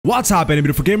What's happening,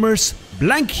 beautiful gamers?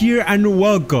 Blank here and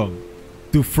welcome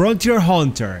to Frontier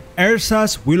Hunter,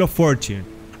 Erza's Wheel of Fortune.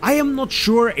 I am not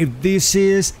sure if this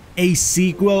is a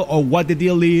sequel or what the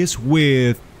deal is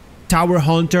with Tower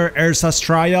Hunter, Erza's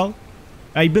Trial.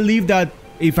 I believe that,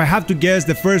 if I have to guess,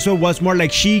 the first one was more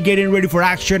like she getting ready for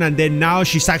action, and then now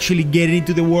she's actually getting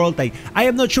into the world. I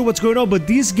am not sure what's going on, but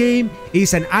this game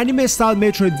is an anime-style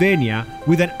Metroidvania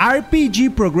with an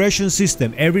RPG progression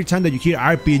system. Every time that you hear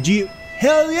RPG,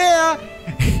 hell yeah!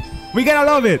 We gotta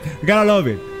love it. We gotta love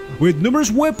it. With numerous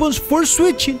weapons for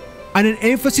switching and an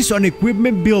emphasis on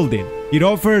equipment building. It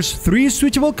offers 3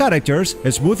 switchable characters,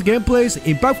 smooth gameplays,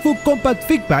 impactful combat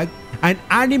feedback, and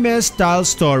anime-style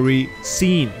story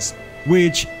scenes,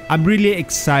 which I'm really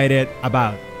excited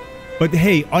about. But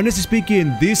hey, honestly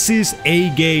speaking, this is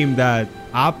a game that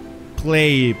I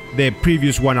played the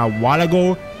previous one a while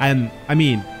ago, and I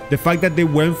mean, the fact that they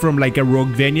went from like a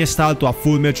Roguevania style to a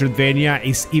full Metroidvania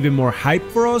is even more hype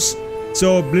for us.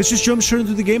 So let's just jump straight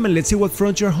into the game and let's see what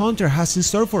Frontier Hunter has in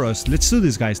store for us. Let's do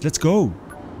this, guys. Let's go.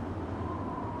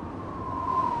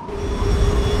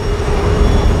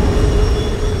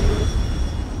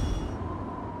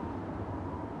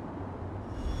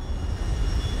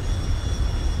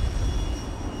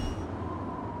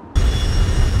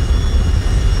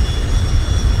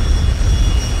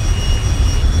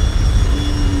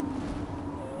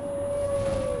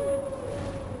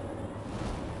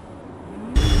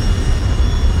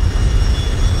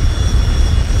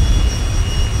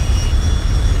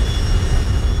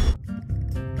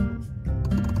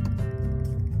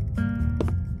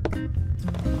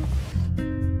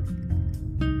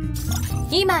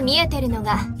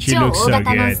 She looks so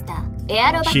good.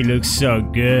 She looks so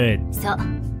good. そう。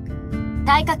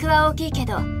体格は大きいけ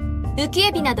ど、浮き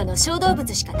エビなどの小動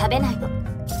物しか食べないの。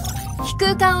飛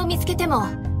空間を見つけても、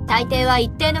大抵は一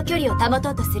定の距離を保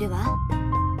とうとするわ。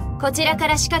こちらか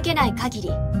ら仕掛けない限り、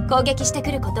攻撃して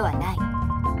くることはない。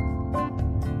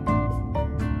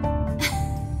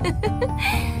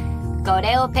こ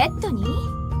れをペットに？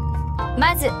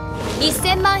まず、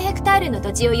1000万ヘクタールの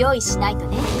土地を用意しないと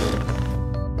ね。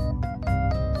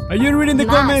Are you reading the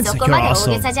comments? そこまで大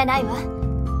げさじゃないわ。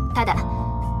ただ、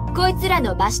こいつら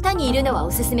の真下にいるのは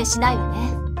おすすめしないわ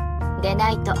ね。で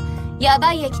ないと、や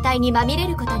ばい液体にまみれ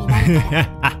ることになるか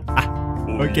ら。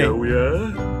おやおや、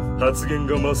発言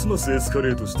がますますエスカ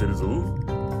レートしてるぞ。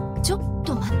ちょっ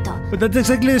と待った。But that's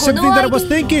exactly the same thing that I was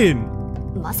thinking.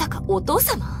 まさかお父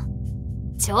様？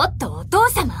ちょっとお父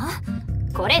様？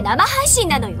これ生配信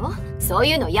なのよ。そう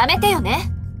いうのやめてよね。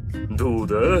どう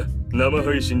だ？生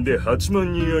配信で8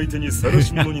万人相手に晒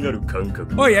し者になる感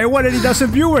覚。Oi, I want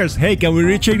 80,000 viewers. Hey, can we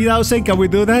reach 80,000? Can we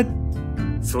do that?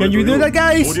 Can you do that,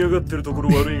 guys? 盛り上がってるところ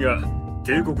悪いが、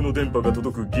帝国の電波が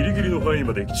届くギリギリの範囲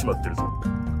まで来ちまってるぞ。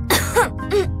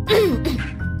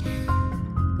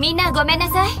みんなごめんな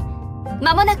さい。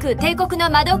まもなく帝国の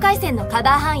魔導回線のカ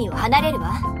バー範囲を離れる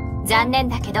わ。残念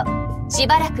だけど、し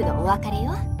ばらくのお別れ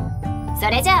よ。そ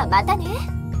れじゃあまたね。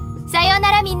さよう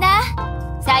ならみんな。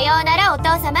さようならお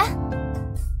父様。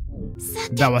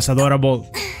That was adorable.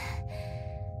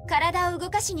 体を動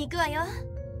かしに行くわよ。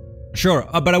Sure,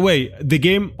 by the way, the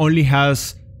game only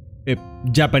has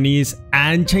Japanese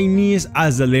and Chinese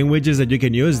as the languages that you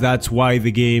can use. That's why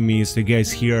the game is, you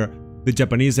guys hear the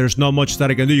Japanese. There's not much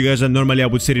that I can do, you guys, and normally I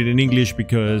would say it in English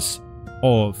because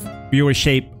of viewer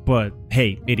shape, but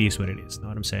hey, it is what it is, know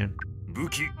what I'm saying?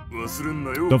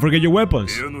 Don't forget your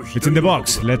weapons. It's in the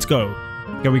box. Let's go.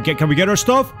 Can we get our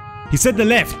stuff? He said the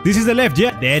left. This is the left,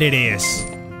 yeah? There it is.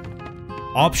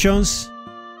 Options.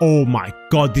 Oh my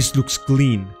god, this looks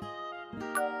clean.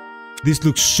 This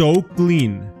looks so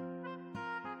clean.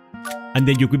 And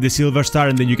then you equip the silver star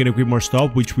and then you can equip more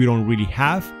stuff, which we don't really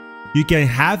have. You can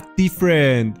have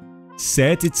different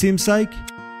sets, it seems like.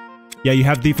 Yeah, you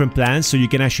have different plans, so you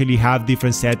can actually have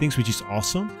different settings, which is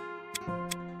awesome.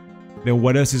 Then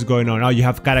what else is going on? Now you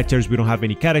have characters. We don't have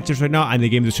any characters right now, and the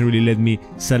game doesn't really let me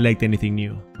select anything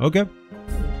new. Okay.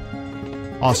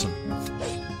 Awesome.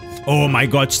 Oh my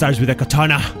god, starts with a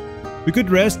katana. We could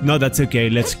rest. No, that's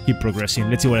okay. Let's keep progressing.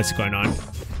 Let's see what else is going on.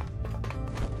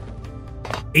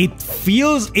 It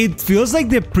feels like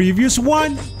the previous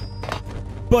one,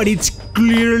 but it's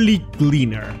clearly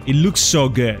cleaner. It looks so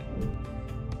good.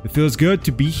 It feels good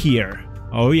to be here.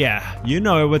 Oh yeah, you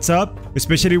know what's up,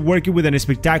 especially working with a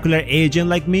spectacular agent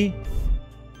like me.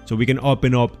 So we can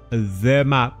open up the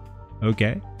map,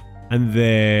 okay, and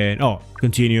then, oh,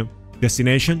 continue.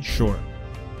 Destination, sure.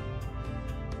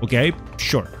 Okay,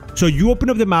 sure. So you open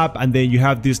up the map and then you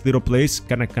have this little place,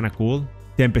 kinda cool.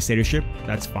 Tempest airship,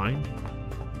 that's fine.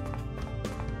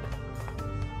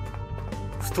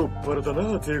 太っ腹だ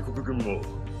な、帝国軍も。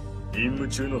任務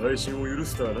中の配信を許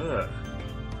すとはな。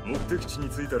目的地に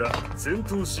着いたら戦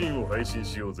闘シーンを配信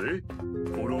しようぜ。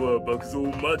フォロワー爆増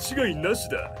間違いなし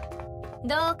だ。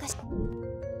どうかし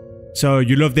So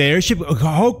you love the airship?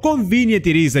 How convenient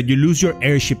it is that you lose your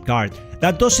airship card.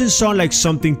 That doesn't sound like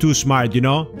something too smart, you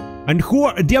know? And who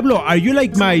are... Diablo, are you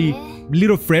like my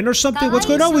little friend or something? What's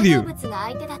going on with you?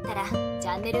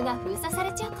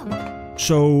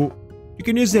 So you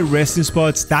can use the resting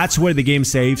spots. That's where the game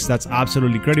saves. That's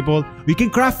absolutely incredible. We can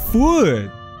craft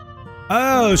food.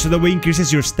 Oh, so that way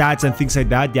increases your stats and things like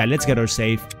that. Yeah, let's get our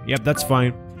save. Yep, that's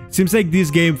fine. Seems like this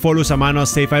game follows a manual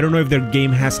save. I don't know if their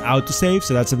game has autosave,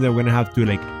 so that's something we're gonna have to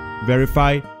like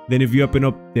verify. Then if you open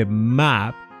up the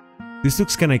map, this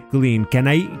looks kind of clean. Can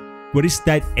I... What is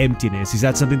that emptiness? Is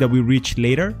that something that we reach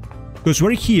later? Because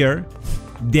we're here.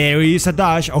 There is a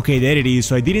dash. Okay, there it is.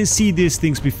 So I didn't see these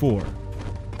things before.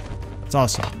 It's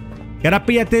awesome. Gotta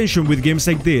pay attention with games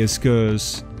like this,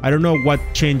 because I don't know what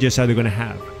changes are they gonna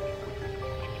have.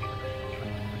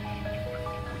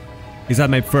 Is that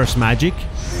my first magic?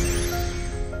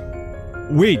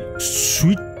 Wait,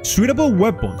 suitable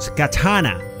weapons.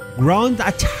 Katana. Ground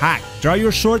attack. Draw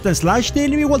your sword and slash the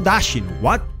enemy while dashing.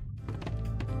 What?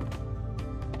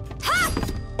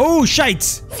 Oh,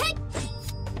 shites!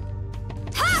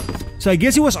 So I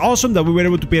guess it was awesome that we were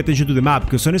able to pay attention to the map,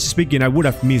 because honestly speaking, I would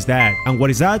have missed that. And what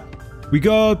is that? We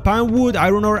got pine wood,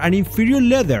 iron ore, and inferior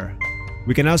leather.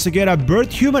 We can also get a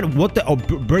bird human. What the? Oh,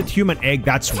 bird human egg.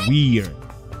 That's weird.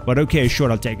 But okay,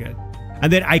 sure, I'll take it.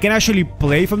 And then I can actually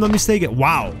play, if I'm not mistaken.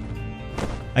 Wow.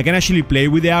 I can actually play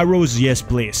with the arrows. Yes,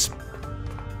 please.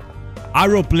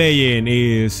 Arrow playing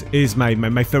is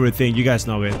my favorite thing. You guys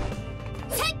know it.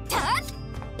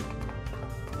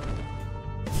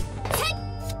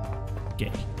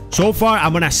 Okay. So far,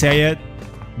 I'm gonna say it.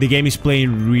 The game is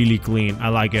playing really clean. I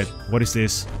like it. What is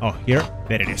this? Oh, here?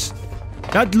 There it is.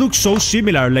 That looks so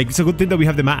similar. Like, it's a good thing that we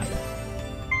have the map.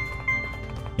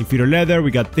 Inferior leather,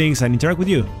 we got things, and interact with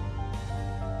you.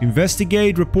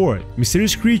 Investigate, report.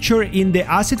 Mysterious creature in the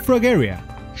acid frog area.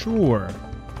 Sure.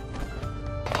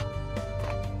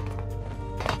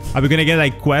 Are we gonna get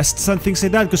like quests and things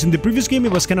like that? Because in the previous game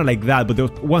it was kind of like that,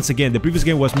 but once again, the previous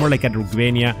game was more like a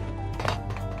Metroidvania.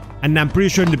 And I'm pretty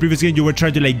sure in the previous game you were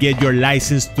trying to like get your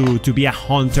license to be a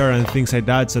hunter and things like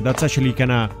that. So that's actually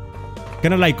kind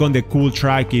of like on the cool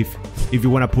track if you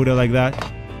want to put it like that.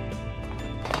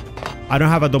 I don't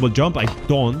have a double jump. I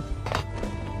don't.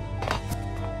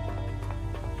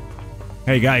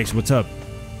 Hey guys, what's up?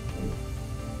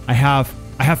 I have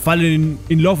fallen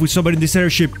in love with somebody in this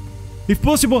airship. If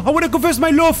possible, I want to confess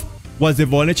my love. Once the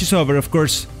voyage is over, of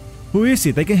course. Who is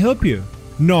it? I can help you.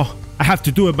 No, I have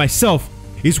to do it myself.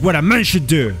 It's what a man should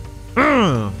do.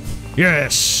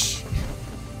 Yes.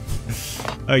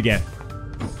 Okay.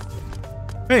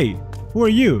 Hey, who are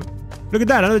you? Look at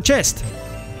that, another chest.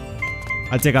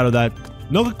 I'll take out of that.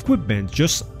 No equipment,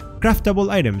 just craftable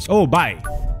items. Oh, buy.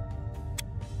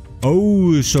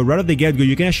 Oh, so right off the get-go,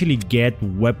 you can actually get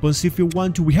weapons if you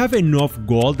want to. We have enough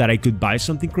gold that I could buy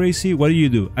something crazy. What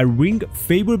do? A ring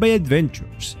favored by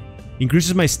adventures.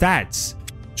 Increases my stats.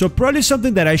 So probably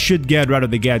something that I should get right off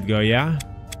the get-go, yeah?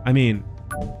 I mean...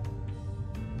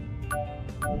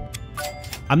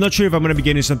 I'm not sure if I'm gonna be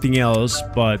getting something else,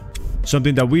 but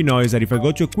something that we know is that if I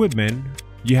go to equipment,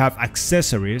 you have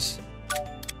accessories.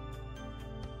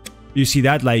 You see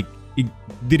that? Like, it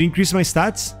did increase my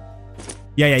stats?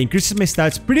 Yeah, increases my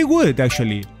stats pretty good,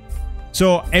 actually.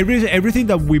 So, everything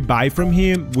that we buy from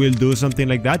him will do something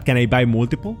like that. Can I buy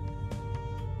multiple?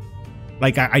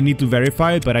 Like, I need to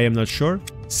verify it, but I am not sure.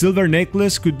 Silver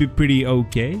necklace could be pretty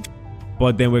okay.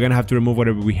 But then we're gonna have to remove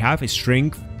whatever we have.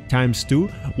 Strength times 2.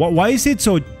 Why is it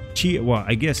so cheap? Well,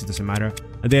 I guess it doesn't matter.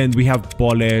 And then we have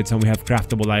bullets and we have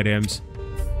craftable items.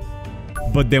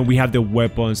 But then we have the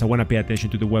weapons. I want to pay attention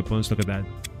to the weapons. Look at that.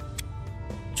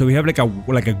 So we have like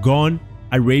a gun,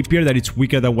 a rapier that it's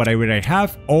weaker than what I already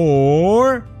have.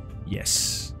 Or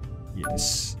yes.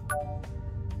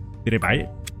 Did I buy it?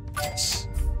 Yes.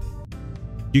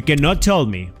 You cannot tell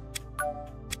me.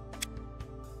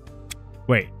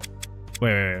 Wait.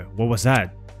 What was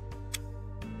that?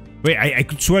 Wait, I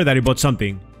could swear that I bought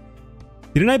something.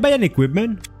 Didn't I buy an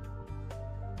equipment?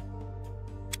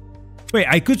 Wait,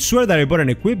 I could swear that I bought an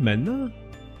equipment, no?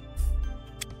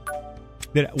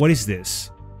 What is this?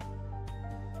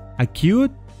 A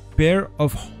cute pair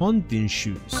of hunting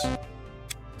shoes.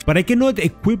 But I cannot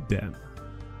equip them.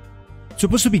 It's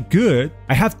supposed to be good.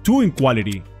 I have 2 in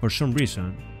quality for some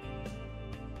reason.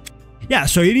 Yeah,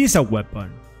 so it is a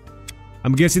weapon.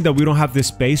 I'm guessing that we don't have the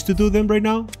space to do them right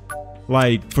now.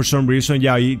 Like, for some reason,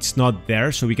 yeah, it's not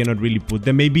there, so we cannot really put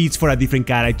them. Maybe it's for a different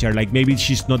character. Like, maybe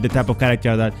she's not the type of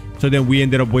character that... So then we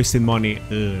ended up wasting money.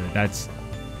 Ugh,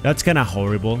 that's kind of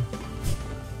horrible.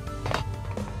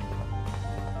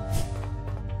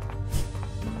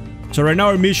 So right now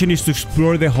our mission is to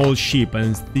explore the whole ship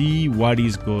and see what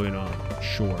is going on.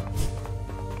 Sure.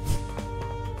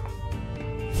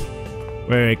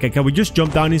 Wait, can we just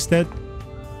jump down instead?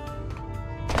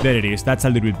 There it is. That's a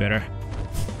little bit better.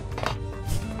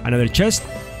 Another chest.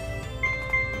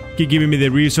 Keep giving me the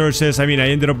resources. I mean, I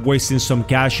ended up wasting some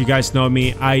cash. You guys know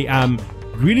me. I am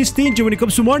really stingy when it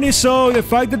comes to money. So the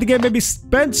fact that the game maybe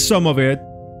spent some of it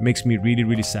makes me really,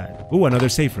 really sad. Ooh, another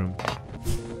safe room.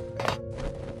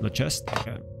 No chest?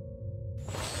 Okay.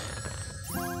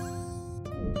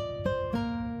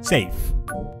 Safe.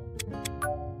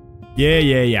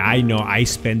 Yeah. I know. I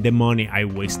spent the money. I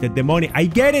wasted the money. I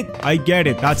get it.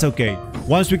 That's okay.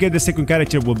 Once we get the second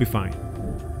character, we'll be fine.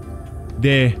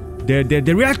 The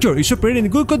reactor is operating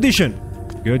in good condition.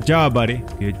 Good job, buddy.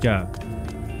 Good job.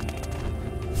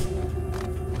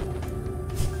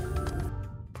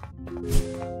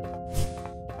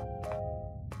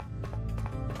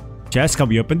 Chest, can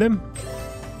we open them?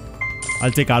 I'll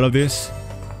take all of this.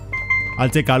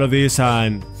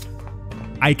 And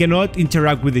I cannot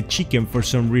interact with the chicken for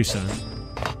some reason.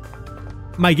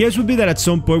 My guess would be that at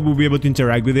some point we'll be able to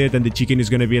interact with it and the chicken is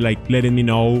gonna be like letting me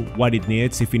know what it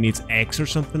needs, if it needs eggs or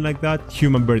something like that.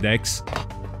 Human bird eggs.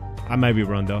 I might be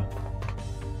wrong though.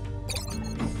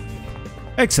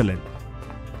 Excellent.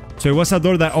 So it was a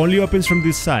door that only opens from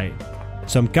this side.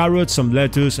 Some carrots, some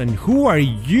lettuce, and who are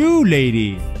you,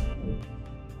 lady?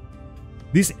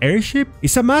 This airship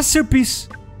is a masterpiece.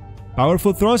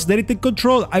 Powerful thrust, delicate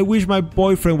control. I wish my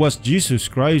boyfriend was... Jesus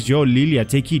Christ, yo, Lilia,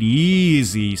 take it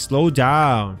easy. Slow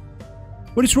down.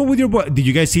 What is wrong with your boy? Did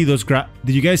you guys see those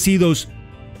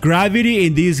gravity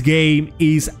in this game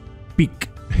is peak.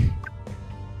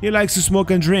 He likes to smoke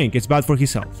and drink. It's bad for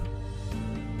his health.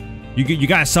 You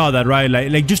guys saw that, right?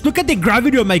 Like just look at the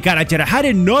gravity of my character. I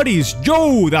hadn't noticed.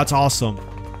 Yo, that's awesome.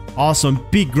 Awesome.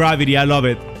 Peak gravity. I love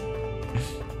it.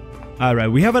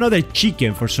 Alright, we have another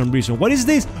chicken for some reason. What is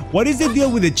this? What is the deal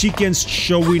with the chickens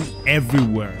showing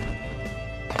everywhere?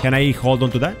 Can I hold on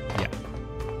to that? Yeah.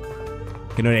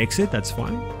 Can I exit? That's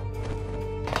fine.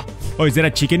 Oh, is there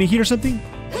a chicken in here or something?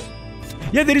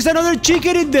 Yeah, there is another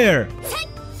chicken in there!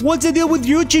 What's the deal with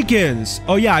you chickens?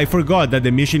 Oh yeah, I forgot that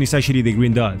the mission is actually the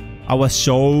green dot. I was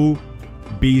so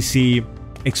busy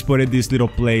exploring this little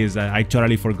place that I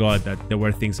totally forgot that there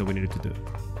were things that we needed to do.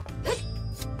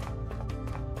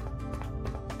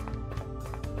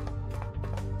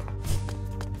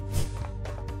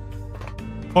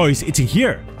 Oh, it's in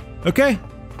here. Okay.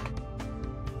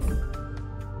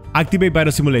 Activate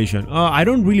battle simulation. I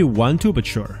don't really want to, but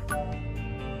sure.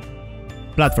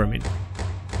 Platforming.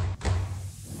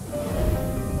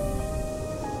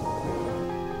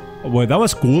 Well, that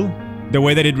was cool. The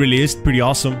way that it released, pretty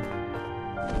awesome.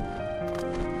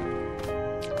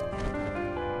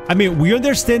 I mean, we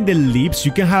understand the leaps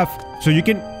you can have. So you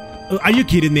can... Are you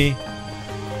kidding me?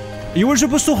 You were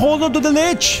supposed to hold on to the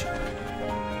ledge.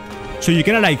 So you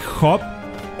can like hop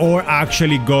or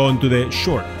actually go onto the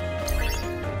shore.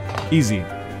 Easy.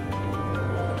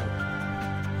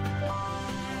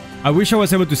 I wish I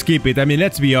was able to skip it. I mean,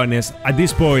 let's be honest. At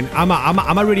this point, I'm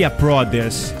already a pro at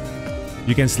this.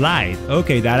 You can slide.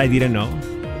 Okay, that I didn't know.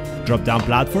 Drop down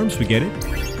platforms, we get it.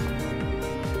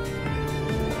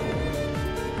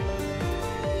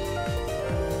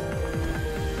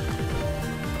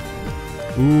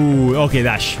 Ooh, okay,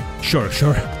 dash. Sure.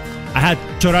 I had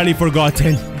totally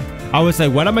forgotten. I was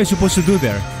like, what am I supposed to do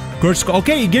there? Curse.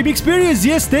 Okay, it gave me experience.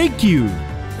 Yes, thank you.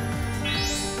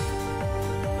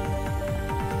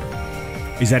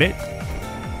 Is that it?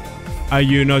 Are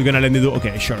you not gonna let me do?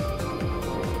 Okay, sure.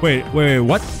 Wait,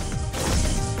 what?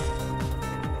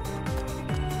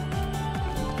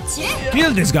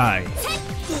 Kill this guy.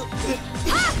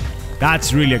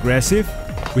 That's really aggressive.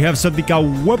 We have something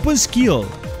called weapon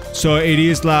skill. So it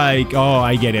is like, oh,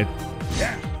 I get it.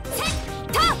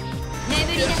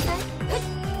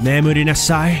 Nemuri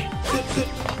nasai.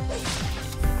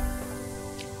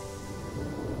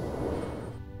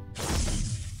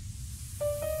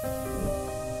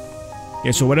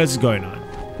 Okay, so what else is going on?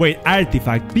 Wait,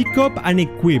 artifact. Pick up and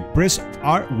equip. Press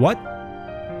R. What?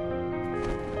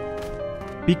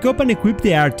 Pick up and equip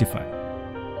the artifact.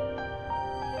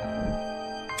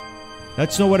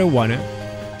 That's not what I wanted.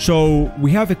 So we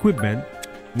have equipment,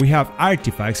 we have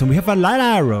artifacts, and we have a light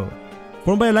arrow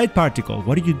formed by a light particle.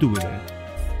 What do you do with it?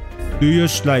 Do you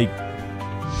just like...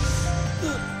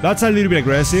 That's a little bit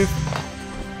aggressive.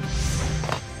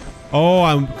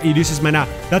 Oh, it uses mana.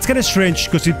 That's kind of strange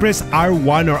because it press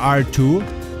R1 or R2,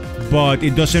 but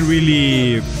it doesn't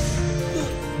really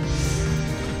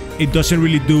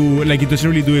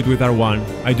do it with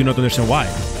R1. I do not understand why.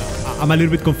 I'm a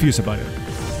little bit confused about it.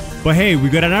 But hey, we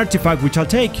got an artifact which I'll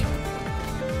take.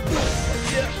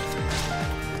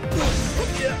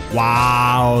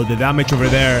 Wow, the damage over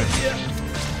there.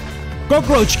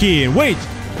 Cockroach King. Wait,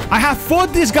 I have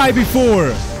fought this guy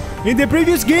before in the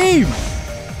previous game.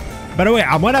 By the way,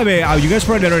 I'm gonna be. You guys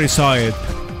probably already saw it,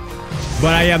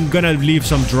 but I am gonna leave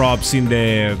some drops in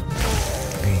the.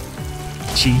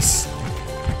 Cheese.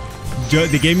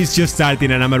 The game is just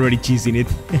starting and I'm already cheesing it.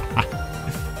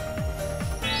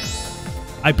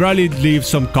 I probably leave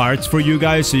some cards for you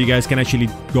guys so you guys can actually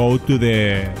go to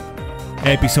the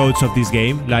episodes of this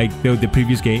game, like the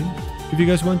previous game, if you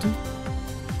guys want to.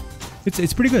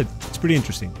 It's pretty good. It's pretty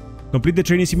interesting. Complete the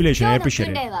training simulation. I appreciate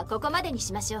it.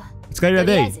 It's kind of a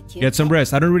day. Get some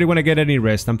rest. I don't really want to get any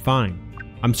rest. I'm fine.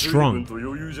 I'm strong.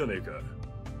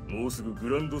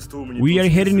 We are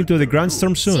heading into the Grand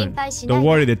Storm soon. Don't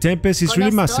worry, the Tempest is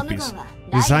really masterpiece.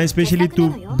 Designed specially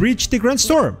to breach the Grand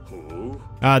Storm.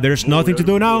 There's nothing to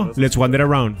do now. Let's wander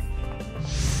around.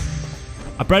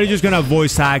 I'm probably just gonna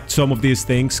voice act some of these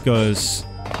things because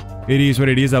it is what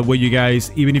it is. That way you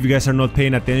guys, even if you guys are not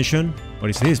paying attention. What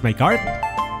is this? My card?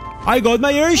 I got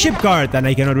my airship card and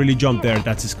I cannot really jump there.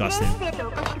 That's disgusting.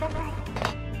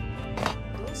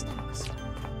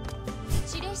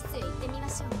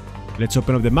 Let's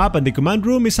open up the map and the command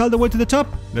room is all the way to the top.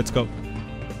 Let's go.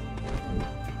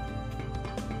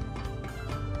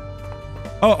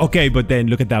 Oh, okay, but then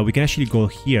look at that. We can actually go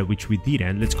here, which we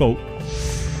didn't. Let's go.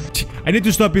 I need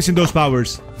to stop using those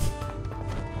powers.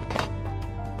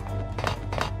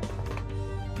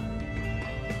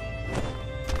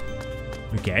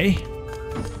 Okay.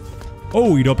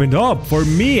 Oh, it opened up for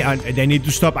me. And I need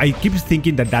to stop. I keep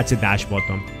thinking that that's a dash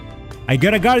button. I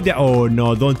gotta guard the... Oh,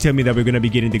 no. Don't tell me that we're gonna be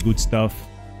getting the good stuff.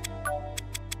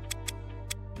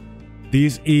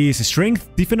 This is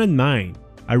Strength, Defense, and Mind.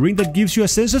 A ring that gives you a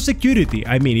sense of security.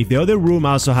 I mean, if the other room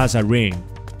also has a ring.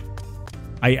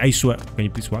 I swear. Can you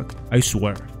please walk? I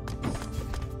swear.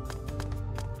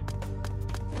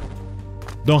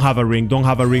 Don't have a ring. Don't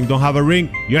have a ring. Don't have a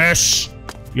ring. Yes.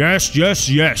 Yes, yes,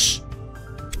 yes.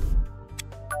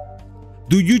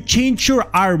 Do you change your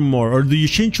armor or do you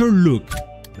change your look?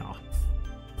 No.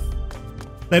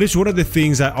 That is one of the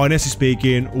things that, honestly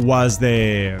speaking, was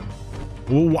the...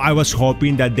 I was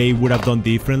hoping that they would have done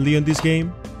differently in this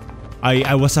game.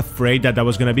 I was afraid that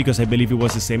was gonna be because I believe it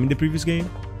was the same in the previous game.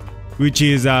 Which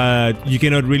is, you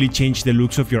cannot really change the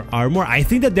looks of your armor. I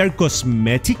think that there are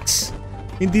cosmetics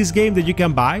in this game that you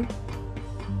can buy.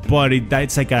 But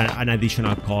that's like an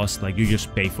additional cost, like you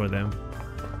just pay for them.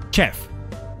 Chef.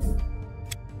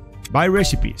 Buy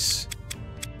recipes.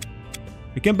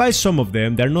 You can buy some of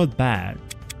them, they're not bad.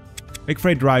 Egg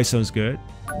fried rice sounds good.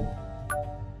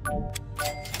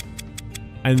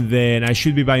 And then I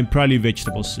should be buying probably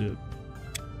vegetable soup.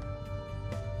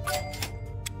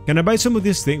 Can I buy some of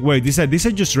this thing? Wait, these are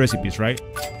just recipes, right?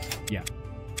 Yeah.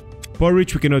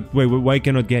 Porridge, we cannot... Wait, why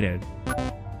cannot get it?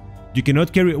 You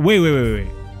cannot carry... Wait.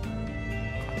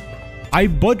 I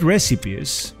bought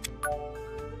recipes.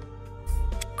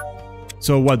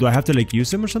 So what, do I have to like use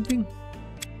them or something?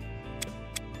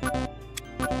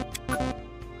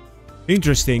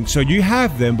 Interesting. So you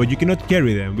have them, but you cannot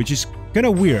carry them, which is kind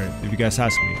of weird if you guys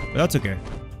ask me. But that's okay.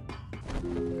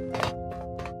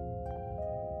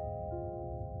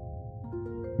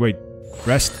 Wait,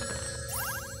 rest.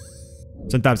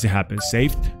 Sometimes it happens.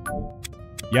 Saved.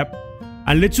 Yep.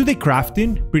 And let's do the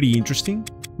crafting. Pretty interesting.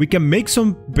 We can make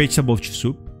some vegetable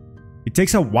soup. It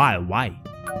takes a while. Why?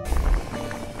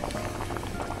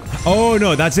 Oh,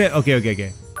 no. That's it.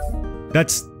 Okay.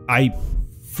 That's... I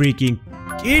freaking...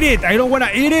 Eat it! I don't want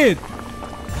to eat it!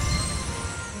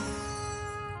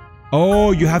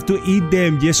 Oh, you have to eat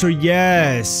them. Yes or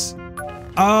yes.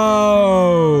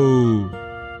 Oh.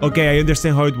 Okay, I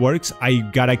understand how it works. I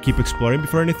gotta keep exploring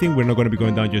before anything. We're not gonna be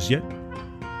going down just yet.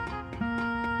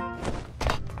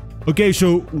 Okay,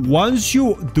 so once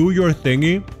you do your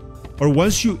thingy, or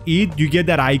once you eat, you get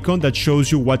that icon that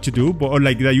shows you what to do, or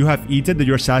like that you have eaten, that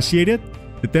you're satiated.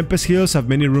 The Tempest Hills have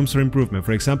many rooms for improvement.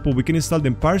 For example, we can install the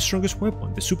Empire's strongest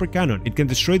weapon, the Super Cannon. It can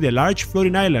destroy the large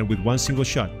floating island with one single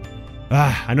shot.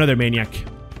 Ah, another maniac.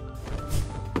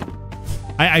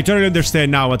 I totally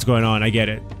understand now what's going on. I get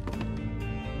it.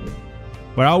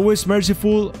 We're always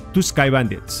merciful to sky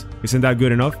bandits. Isn't that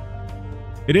good enough?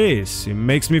 It is. It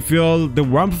makes me feel the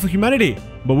warmth of humanity.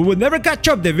 But we will never catch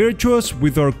up the virtuous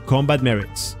with our combat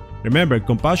merits. Remember,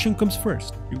 compassion comes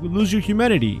first. You will lose your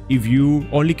humanity if you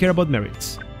only care about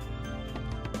merits.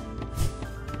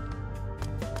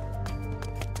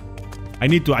 I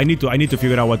need to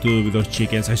figure out what to do with those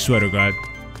chickens. I swear to God,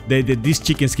 these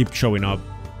chickens keep showing up.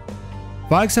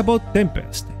 Facts about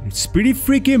Tempest. It's pretty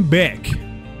freaking big.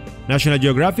 National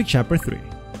Geographic, Chapter 3.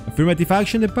 Affirmative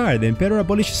action empowered. The Emperor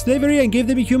abolished slavery and gave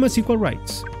them humans equal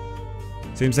rights.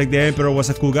 Seems like the Emperor was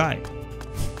a cool guy.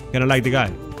 Kinda like the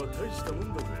guy.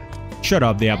 Shut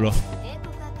up, Diablo.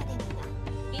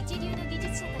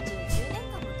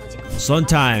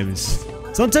 Sometimes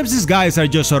these guys are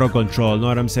just out of control. Know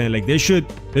what I'm saying? Like they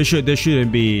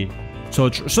shouldn't be so.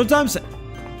 Sometimes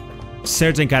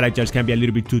certain characters can be a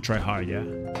little bit too try hard. Yeah.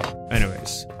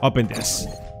 Anyways, open this.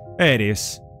 There it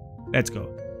is. Let's go.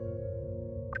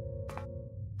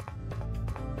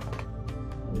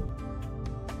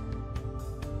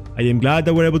 I am glad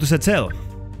that we're able to set sail.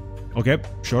 Okay,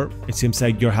 sure. It seems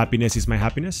like your happiness is my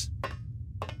happiness.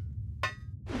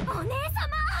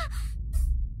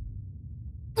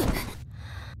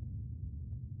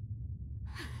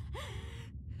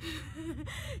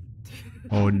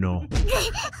 Oh no.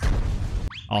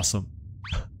 Awesome.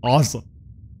 Awesome.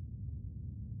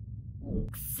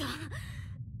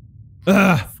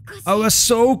 I was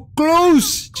so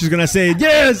close. She's gonna say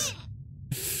yes.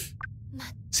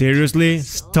 Seriously?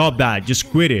 Stop that. Just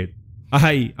quit it.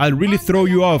 I'll really throw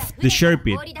you off the share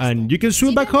pit and you can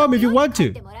swim back home if you want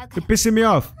to. You're pissing me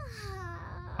off.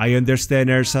 I understand,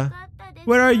 Erza.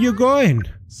 Where are you going?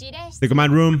 The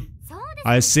command room.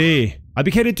 I see. I'll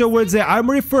be heading towards the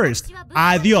armory first.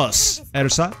 Adios,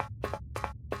 Erza.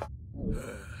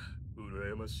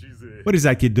 What is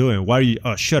that kid doing? Why are you...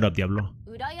 Oh, shut up, Diablo.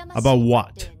 About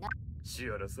what?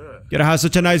 Gotta have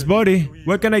such a nice body.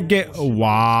 Where can I get... Oh,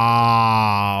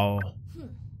 wow.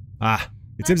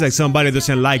 It seems like somebody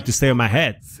doesn't like to stay on my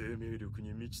head.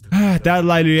 That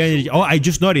lively energy. Oh, I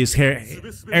just noticed her.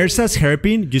 Erza's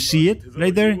hairpin. You see it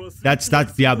right there? That's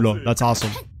Diablo. That's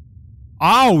awesome.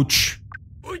 Ouch.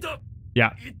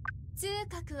 Yeah. It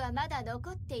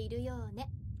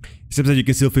seems like you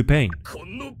can still feel pain.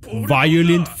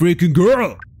 Violent freaking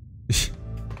girl.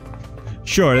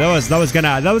 Sure,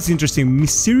 that was interesting.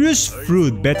 Mysterious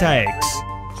fruit, beta eggs.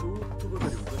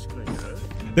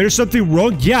 There's something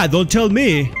wrong? Yeah, don't tell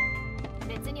me.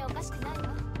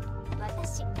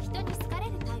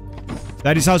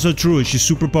 That is also true. She's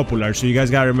super popular, so you guys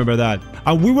gotta remember that.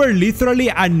 And we were literally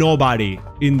a nobody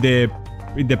in the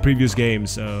previous game,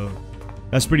 so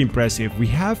that's pretty impressive. We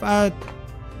have a...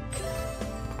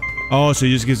 Oh, so it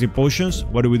just gives me potions?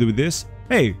 What do we do with this?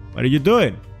 Hey, what are you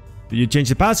doing? Did you change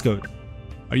the passcode?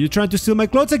 Are you trying to steal my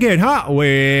clothes again, huh?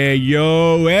 Wait,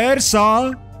 yo,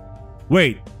 Erza.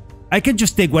 Wait, I can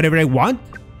just take whatever I want?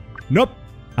 Nope.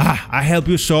 I help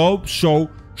you so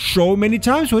many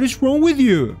times. What is wrong with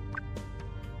you?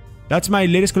 That's my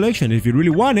latest collection if you really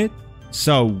want it.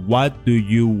 So what do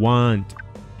you want?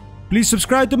 Please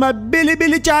subscribe to my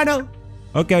Billy channel.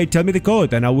 Okay, tell me the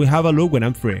code and I will have a look when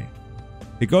I'm free.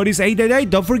 The code is 888,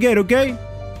 don't forget, okay?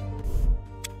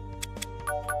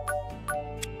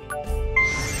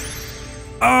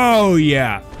 Oh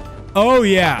yeah. Oh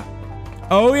yeah.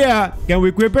 Oh yeah. Can we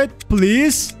equip it,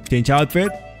 please? Change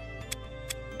outfit.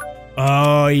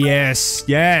 Oh yes,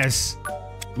 yes.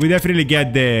 We definitely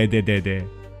get the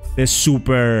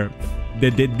super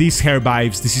these hair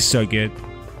vibes. This is so good.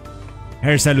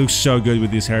 Hairstyle looks so good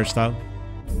with this hairstyle.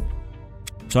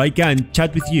 So I can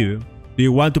chat with you. Do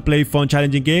you want to play a fun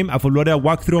challenging game? I've uploaded a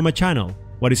walkthrough on my channel.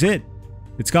 What is it?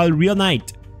 It's called Real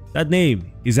Knight. That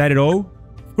name, is that it all?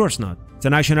 Of course not. It's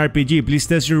an action RPG. Please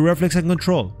test your reflex and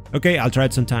control. Okay, I'll try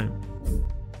it sometime.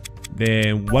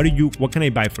 Then what can I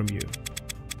buy from you?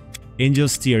 Angel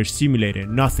Steer Simulator.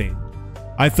 Nothing.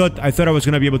 I thought I was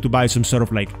gonna be able to buy some sort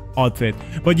of like outfit.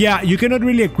 But yeah, you cannot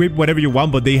really equip whatever you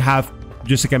want, but they have,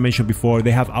 just like I mentioned before,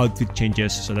 they have outfit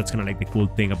changes, so that's kind of like the cool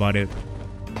thing about it.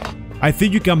 I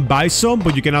think you can buy some,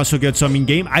 but you can also get some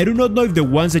in-game. I do not know if the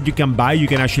ones that you can buy, you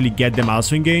can actually get them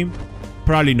also in-game.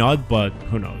 Probably not, but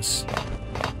who knows.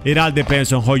 It all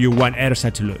depends on how you want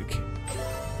Erza to look.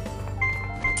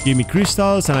 Give me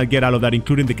crystals and I'll get all of that,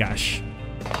 including the cash.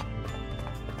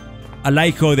 I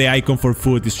like how the icon for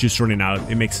food is just running out.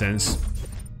 It makes sense.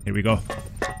 Here we go.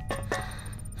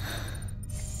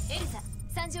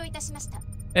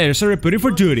 Erza reporting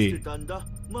for duty.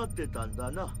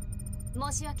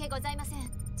 申し訳ございません。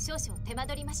少々手間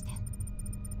取りまして。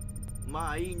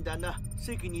まあいいんだな。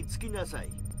席に着きなさい。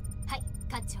はい、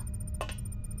艦長。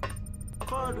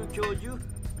カール教授、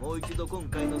もう一度今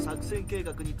回の作戦計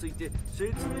画について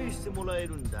説明してもらえ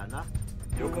るんだな。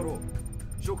よかろ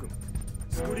う。諸君、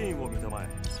スクリーンを見たまえ。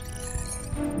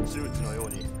周知のよう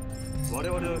に、我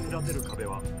々を隔てる壁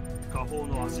は下方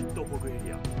のアシッドフォグエ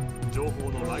リア、上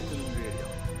方のライトニングエリ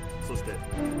ア、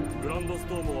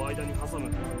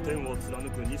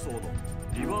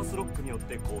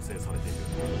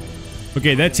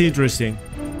Okay, that's interesting.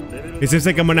 It seems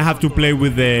like I'm gonna have to play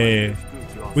with the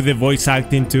voice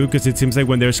acting too, because it seems like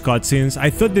when there's cutscenes, I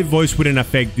thought the voice wouldn't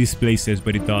affect these places,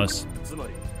 but it does.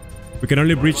 We can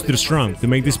only breach through strong. To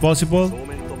make this possible,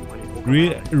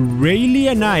 Rayleigh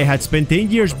and I had spent 10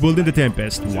 years building the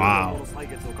Tempest. Wow.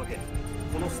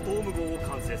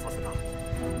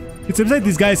 It seems like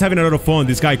this guy is having a lot of fun,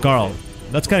 this guy Carl.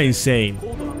 That's kind of insane.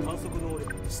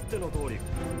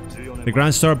 The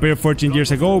Grand Star appeared 14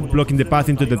 years ago, blocking the path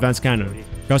into the advanced cannon.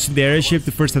 Causing the airship,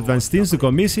 the first advanced teams, to go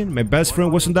missing. My best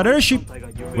friend was on that airship.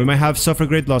 We might have suffered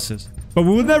great losses, but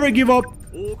we will never give up.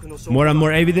 More and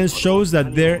more evidence shows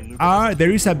that there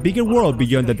is a bigger world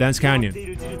beyond the Dance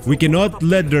Canyon. We cannot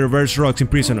let the reverse rocks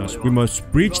imprison us. We must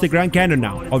breach the Grand Canyon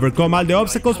now, overcome all the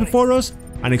obstacles before us,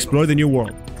 and explore the new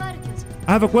world.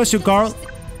 I have a question, Carl.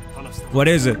 What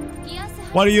is it?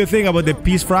 What do you think about the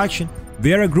Peace Fraction?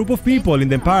 They are a group of people in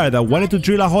the Empire that wanted to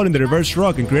drill a hole in the reverse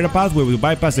rock and create a pathway to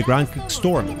bypass the Grand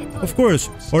Storm. Of course,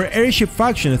 our airship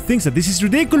faction thinks that this is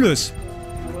ridiculous.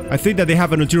 I think that they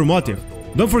have an ulterior motive.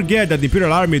 Don't forget that the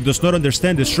Imperial Army does not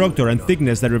understand the structure and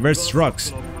thickness that reverses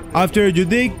rocks. After you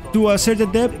dig to a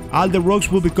certain depth, all the rocks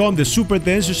will become the super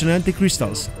dense resonant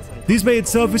crystals. This by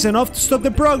itself is enough to stop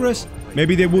the progress.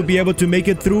 Maybe they will be able to make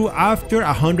it through after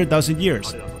 100,000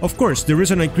 years. Of course, the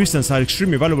resonant crystals are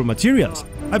extremely valuable materials.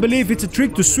 I believe it's a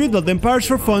trick to swindle the empires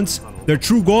for funds. Their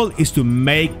true goal is to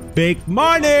make big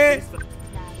money.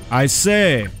 I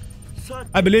say,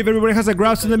 I believe everybody has a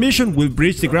grasp on the mission. We'll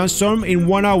breach the Grand Storm in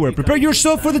 1 hour. Prepare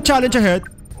yourself for the challenge ahead.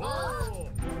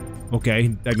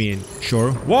 Okay, I mean,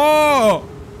 sure. Whoa!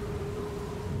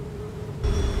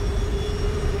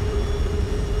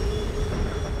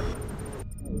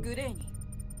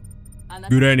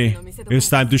 Gureni, it's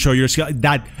time to show your skill.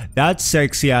 That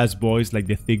sexy ass voice, like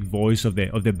the thick voice of the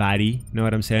baddie. You know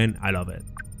what I'm saying? I love it.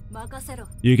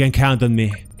 You can count on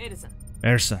me,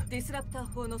 Erza.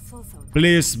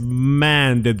 Please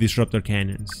man the disruptor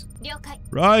cannons.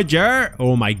 Roger.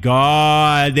 Oh my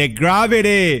god, the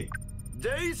gravity.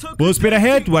 Full speed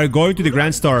ahead. We're going to the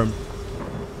Grand Storm.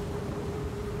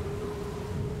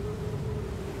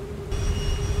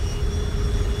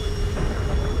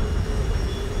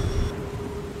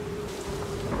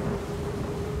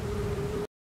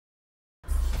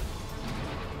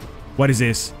 What is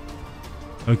this?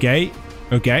 Okay,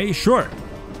 okay, sure.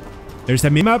 There's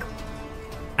a map,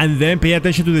 and then pay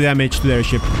attention to the damage to the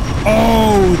airship.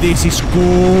 Oh, this is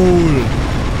cool.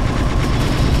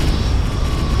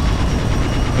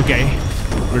 Okay,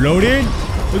 reloading.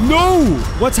 No,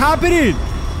 what's happening?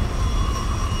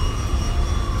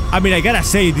 I mean, I gotta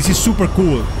say, this is super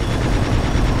cool.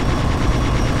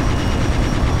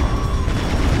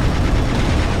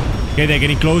 Okay, they're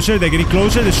getting closer. They're getting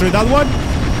closer. Destroy that one.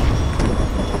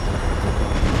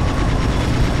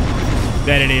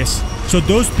 There it is. So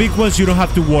those big ones, you don't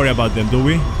have to worry about them, do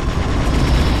we?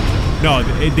 No,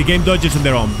 the game dodges on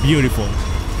their own. Beautiful.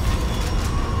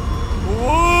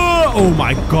 Whoa! Oh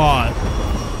my god.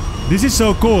 This is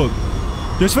so cool.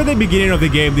 Just for the beginning of the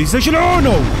game, this is actually... Oh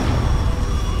no!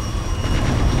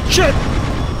 Shit!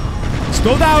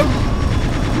 Slow down!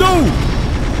 No!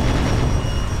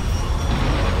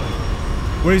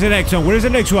 Where is the next one? Where is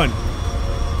the next one?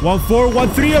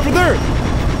 1413 over there!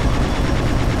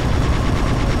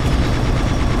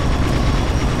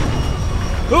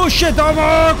 Oh shit,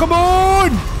 come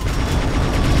on!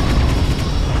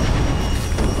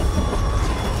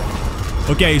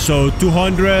 Okay, so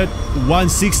 200,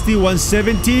 160,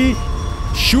 170.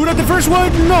 Shoot at the first one?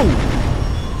 No!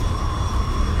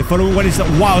 The following one is...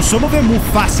 Wow, some of them move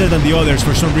faster than the others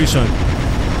for some reason.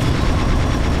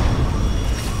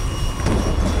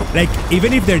 Like,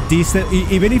 even if their distance...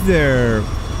 Even if their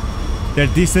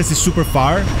distance is super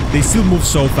far, they still move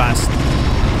so fast.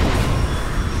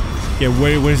 Okay,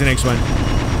 where's the next one?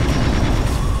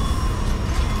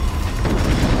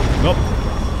 Nope.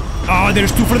 Oh,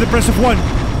 there's two for the price of one.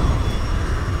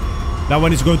 That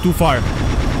one is going too far.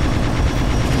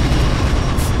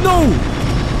 No!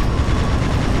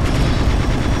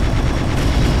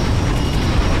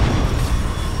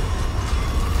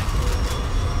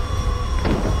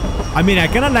 I mean, I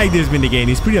kinda like this minigame.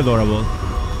 It's pretty adorable.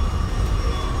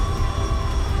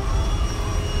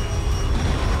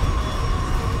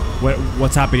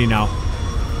 What's happening now?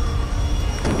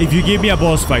 If you give me a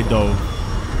boss fight though,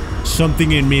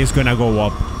 something in me is gonna go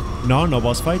up. No, no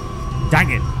boss fight? Dang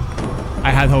it.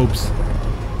 I had hopes.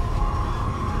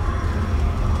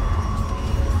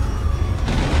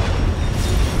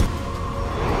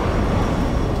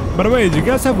 By the way, if you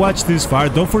guys have watched this far,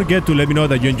 don't forget to let me know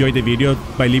that you enjoyed the video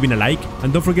by leaving a like,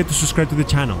 and don't forget to subscribe to the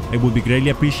channel. It would be greatly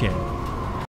appreciated.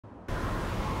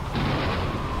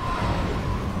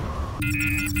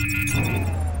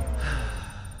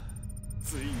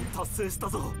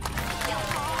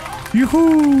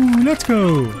 Yoo-hoo! Let's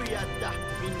go!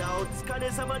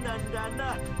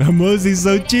 Amos is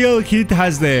so chill. He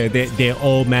has the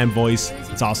old man voice.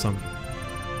 It's awesome.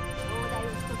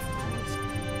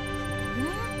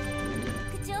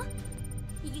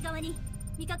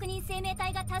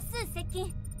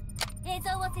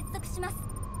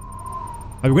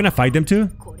 Are we gonna fight them too?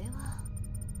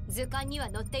 図鑑には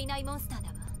載っていないモンスターだ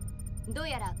わ。どう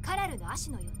やらカラルの亜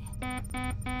種のようね。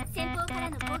先方から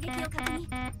の攻撃を確認。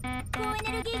高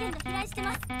エネルギー源が飛来して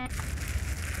ます。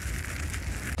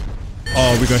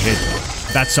Oh, we got hit.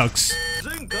 That sucks.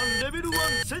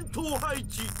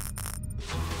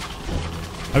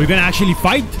 Are we gonna actually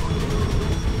fight?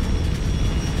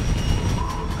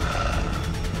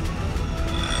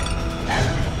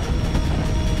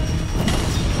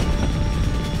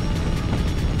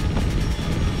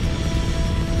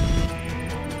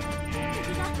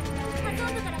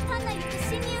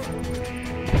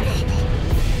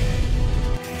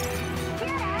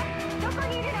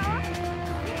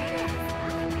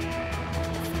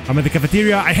 I'm at the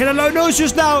cafeteria. I hit a low nose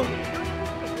just now.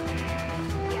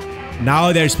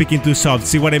 Now they're speaking too soft.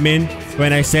 See what I mean?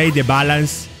 When I say the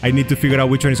balance, I need to figure out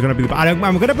which one is going to be the... I'm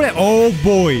going to play... Oh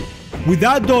boy. With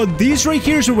that though, this right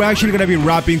here is where we're actually going to be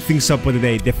wrapping things up for the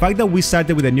day. The fact that we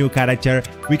started with a new character,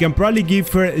 we can probably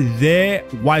give her the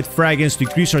white fragrance to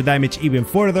increase her damage even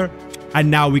further.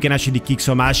 And now we can actually kick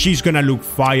some ass. She's going to look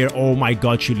fire. Oh my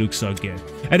god, she looks so good.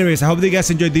 Anyways, I hope you guys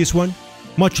enjoyed this one.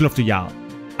 Much love to y'all.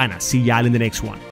 And I'll see y'all in the next one.